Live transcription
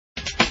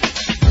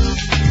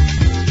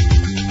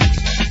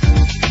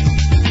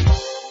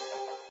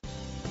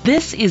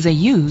This is a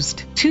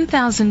used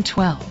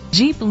 2012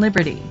 Jeep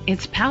Liberty.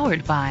 It's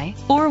powered by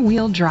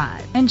four-wheel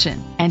drive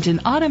engine and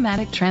an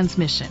automatic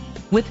transmission.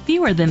 With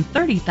fewer than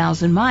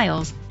 30,000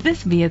 miles,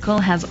 this vehicle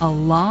has a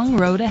long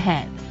road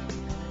ahead.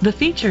 The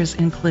features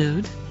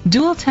include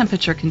dual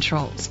temperature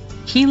controls,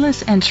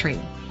 keyless entry,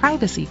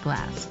 privacy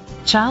glass,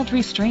 child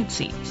restraint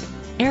seats,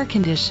 air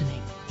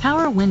conditioning,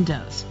 power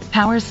windows,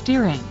 power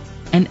steering,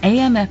 an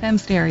AM/FM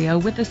stereo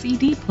with a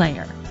CD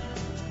player.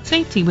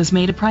 Safety was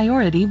made a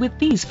priority with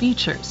these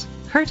features: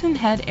 curtain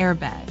head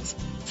airbags,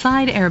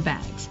 side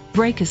airbags,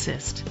 brake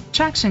assist,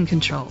 traction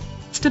control,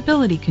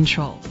 stability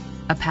control,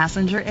 a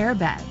passenger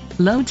airbag,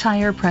 low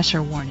tire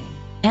pressure warning,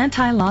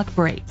 anti-lock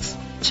brakes,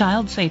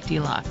 child safety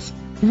locks.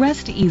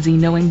 Rest easy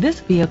knowing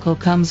this vehicle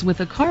comes with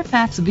a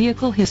Carfax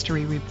Vehicle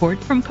History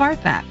Report from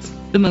Carfax,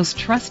 the most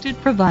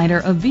trusted provider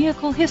of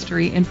vehicle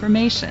history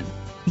information.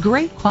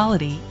 Great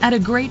quality at a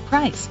great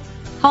price.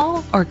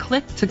 Call or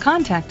click to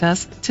contact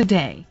us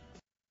today.